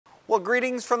Well,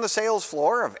 greetings from the sales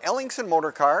floor of Ellingson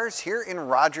Motorcars here in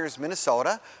Rogers,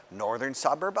 Minnesota, northern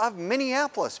suburb of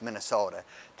Minneapolis, Minnesota.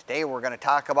 Today we're going to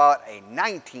talk about a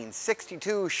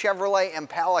 1962 Chevrolet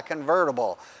Impala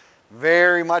Convertible.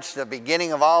 Very much the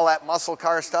beginning of all that muscle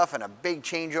car stuff and a big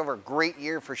changeover, great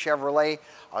year for Chevrolet.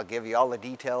 I'll give you all the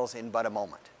details in but a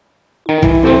moment.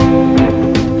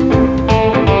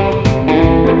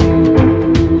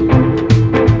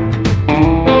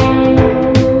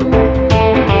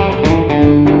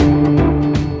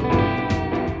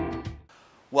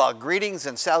 Well, greetings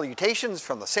and salutations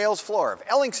from the sales floor of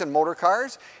Ellingson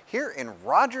Motorcars here in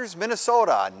Rogers,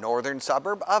 Minnesota, a northern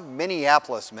suburb of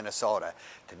Minneapolis, Minnesota.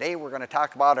 Today we're going to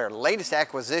talk about our latest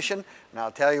acquisition, and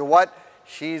I'll tell you what,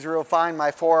 she's real fine, my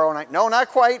 409. No, not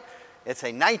quite. It's a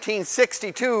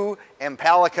 1962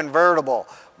 Impala Convertible.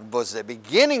 It was the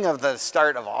beginning of the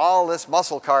start of all this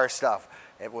muscle car stuff.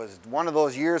 It was one of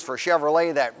those years for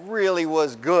Chevrolet that really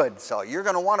was good. So you're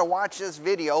going to want to watch this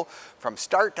video from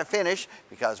start to finish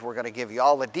because we're going to give you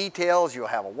all the details. You'll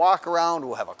have a walk around,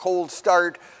 we'll have a cold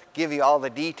start, give you all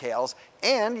the details,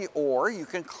 or you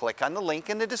can click on the link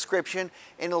in the description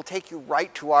and it'll take you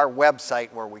right to our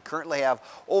website where we currently have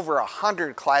over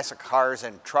 100 classic cars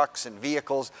and trucks and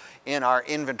vehicles in our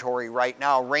inventory right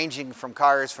now, ranging from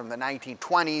cars from the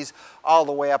 1920s all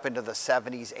the way up into the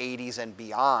 70s, 80s, and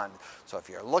beyond. So if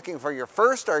you're looking for your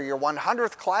first or your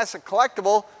 100th classic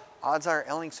collectible, odds are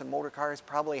Ellingson Motorcars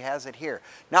probably has it here.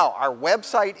 Now, our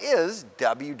website is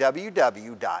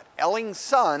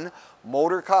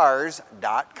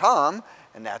www.ellingsonmotorcars.com,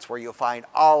 and that's where you'll find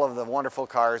all of the wonderful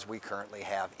cars we currently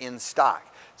have in stock.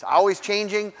 It's always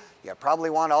changing. You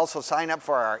probably want to also sign up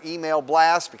for our email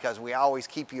blast because we always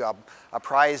keep you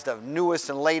apprised of newest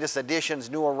and latest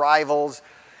additions, new arrivals,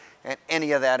 and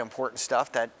any of that important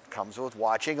stuff that comes with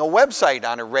watching a website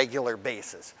on a regular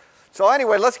basis. So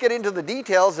anyway, let's get into the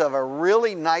details of a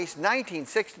really nice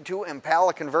 1962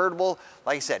 Impala Convertible.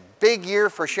 Like I said, big year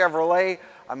for Chevrolet.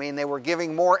 I mean, they were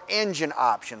giving more engine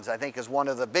options, I think, is one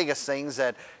of the biggest things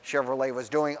that Chevrolet was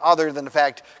doing, other than the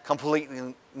fact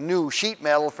completely new sheet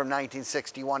metal from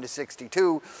 1961 to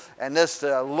 62. And this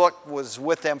look was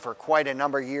with them for quite a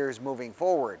number of years moving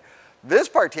forward. This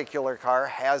particular car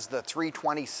has the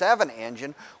 327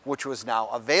 engine, which was now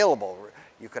available.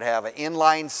 You could have an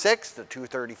inline 6, the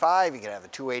 235, you could have a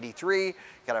 283, you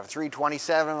could have a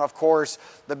 327. Of course,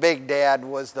 the big dad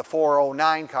was the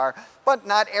 409 car, but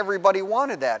not everybody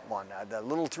wanted that one. The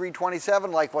little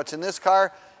 327, like what's in this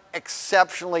car,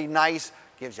 exceptionally nice,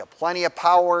 gives you plenty of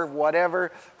power,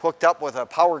 whatever, hooked up with a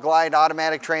Powerglide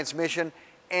automatic transmission.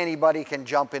 Anybody can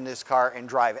jump in this car and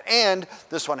drive it. And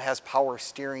this one has power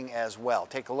steering as well.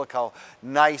 Take a look how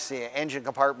nice the engine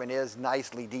compartment is,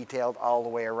 nicely detailed all the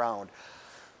way around.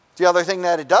 The other thing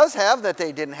that it does have that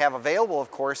they didn't have available, of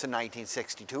course, in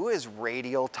 1962 is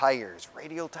radial tires.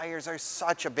 Radial tires are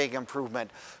such a big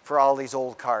improvement for all these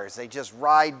old cars. They just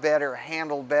ride better,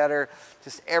 handle better,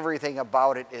 just everything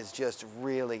about it is just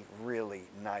really, really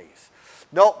nice.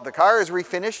 Nope, the car is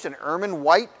refinished in Ermine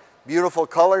White, beautiful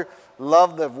color.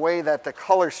 Love the way that the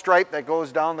color stripe that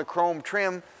goes down the chrome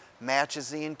trim matches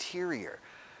the interior.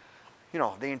 You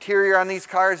know, the interior on these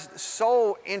cars,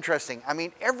 so interesting. I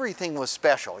mean, everything was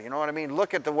special, you know what I mean?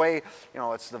 Look at the way, you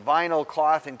know, it's the vinyl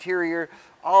cloth interior,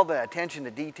 all the attention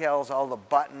to details, all the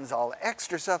buttons, all the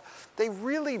extra stuff. They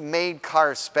really made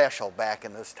cars special back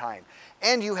in this time.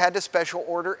 And you had to special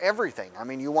order everything. I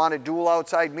mean, you wanted dual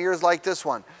outside mirrors like this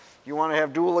one. You want to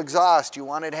have dual exhaust. You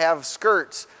wanted to have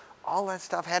skirts. All that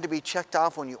stuff had to be checked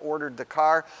off when you ordered the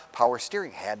car. Power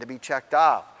steering had to be checked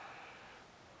off.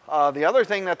 The other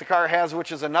thing that the car has,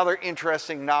 which is another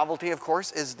interesting novelty, of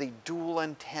course, is the dual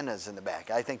antennas in the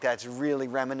back. I think that's really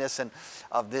reminiscent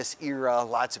of this era.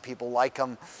 Lots of people like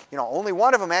them. You know, only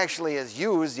one of them actually is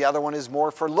used. The other one is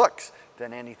more for looks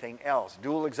than anything else.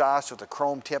 Dual exhaust with the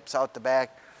chrome tips out the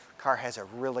back. Car has a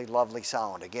really lovely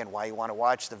sound. Again, why you want to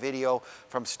watch the video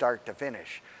from start to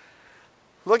finish.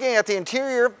 Looking at the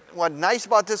interior, what's nice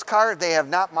about this car, they have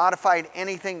not modified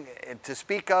anything to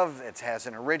speak of. It has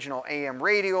an original AM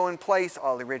radio in place,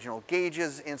 all the original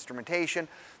gauges, instrumentation.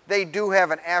 They do have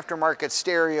an aftermarket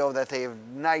stereo that they have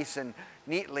nice and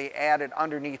neatly added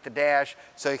underneath the dash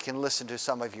so you can listen to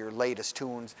some of your latest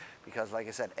tunes because, like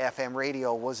I said, FM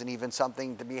radio wasn't even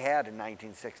something to be had in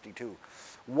 1962.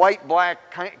 White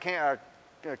black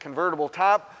convertible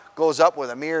top goes up with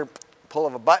a mere pull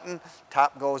of a button,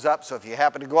 top goes up, so if you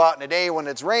happen to go out in a day when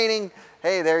it's raining,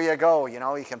 hey, there you go, you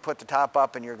know, you can put the top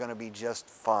up and you're going to be just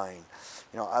fine.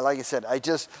 You know, like I said,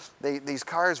 these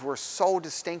cars were so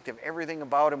distinctive. Everything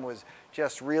about them was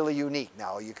just really unique.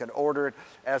 Now, you could order it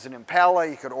as an Impala,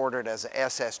 you could order it as an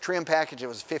SS trim package. It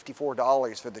was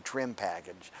 $54 for the trim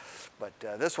package. But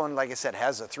this one, like I said,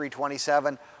 has a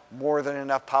 327, more than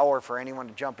enough power for anyone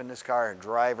to jump in this car and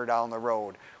drive her down the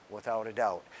road without a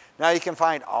doubt. Now you can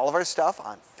find all of our stuff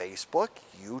on Facebook,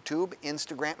 YouTube,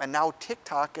 Instagram, and now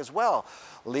TikTok as well.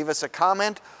 Leave us a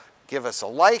comment, give us a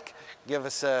like, give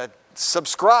us a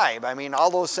subscribe. I mean, all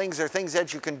those things are things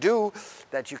that you can do,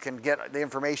 that you can get the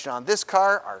information on this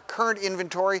car, our current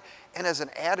inventory, and as an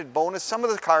added bonus, some of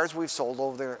the cars we've sold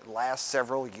over the last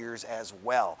several years as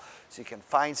well. So you can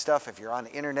find stuff if you're on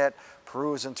the internet,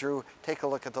 perusing through, take a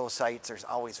look at those sites. There's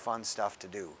always fun stuff to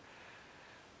do.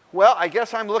 Well, I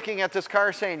guess I'm looking at this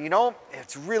car saying, you know,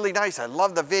 it's really nice. I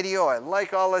love the video. I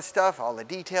like all this stuff, all the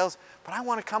details, but I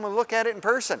want to come and look at it in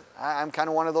person. I'm kind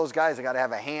of one of those guys. I got to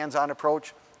have a hands-on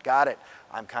approach. Got it.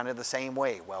 I'm kind of the same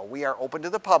way. Well, we are open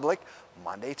to the public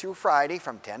Monday through Friday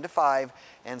from 10 to 5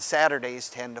 and Saturdays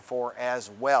 10 to 4 as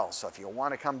well. So if you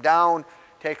want to come down,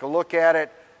 take a look at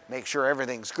it, make sure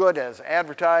everything's good as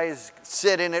advertised,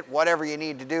 sit in it, whatever you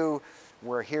need to do,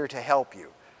 we're here to help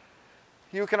you.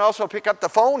 You can also pick up the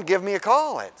phone, give me a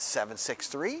call at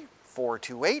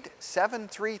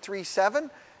 763-428-7337,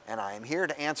 and I am here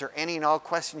to answer any and all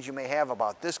questions you may have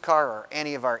about this car or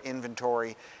any of our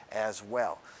inventory as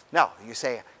well. Now, you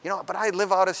say, you know, but I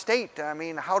live out of state. I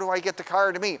mean, how do I get the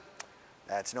car to me?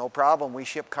 That's no problem. We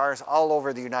ship cars all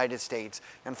over the United States,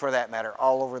 and for that matter,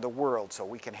 all over the world, so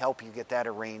we can help you get that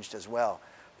arranged as well.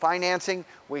 Financing,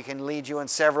 we can lead you in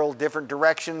several different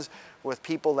directions with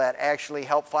people that actually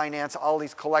help finance all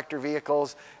these collector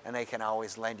vehicles, and they can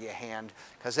always lend you a hand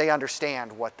because they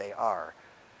understand what they are.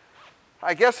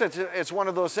 I guess it's one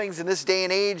of those things in this day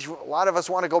and age, a lot of us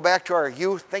want to go back to our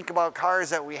youth, think about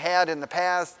cars that we had in the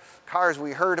past, cars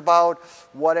we heard about,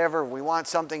 whatever. We want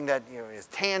something that, you know, is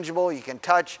tangible, you can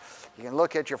touch, you can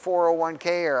look at your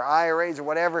 401k or IRAs or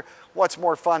whatever. What's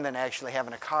more fun than actually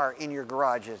having a car in your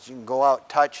garage that you can go out,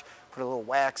 touch, put a little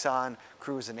wax on,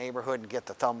 cruise the neighborhood and get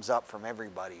the thumbs up from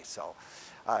everybody. So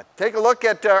take a look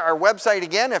at our website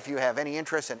again if you have any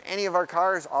interest in any of our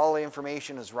cars. All the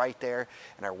information is right there.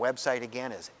 And our website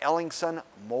again is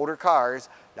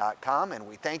ellingsonmotorcars.com. And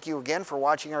we thank you again for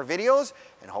watching our videos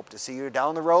and hope to see you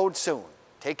down the road soon.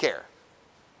 Take care.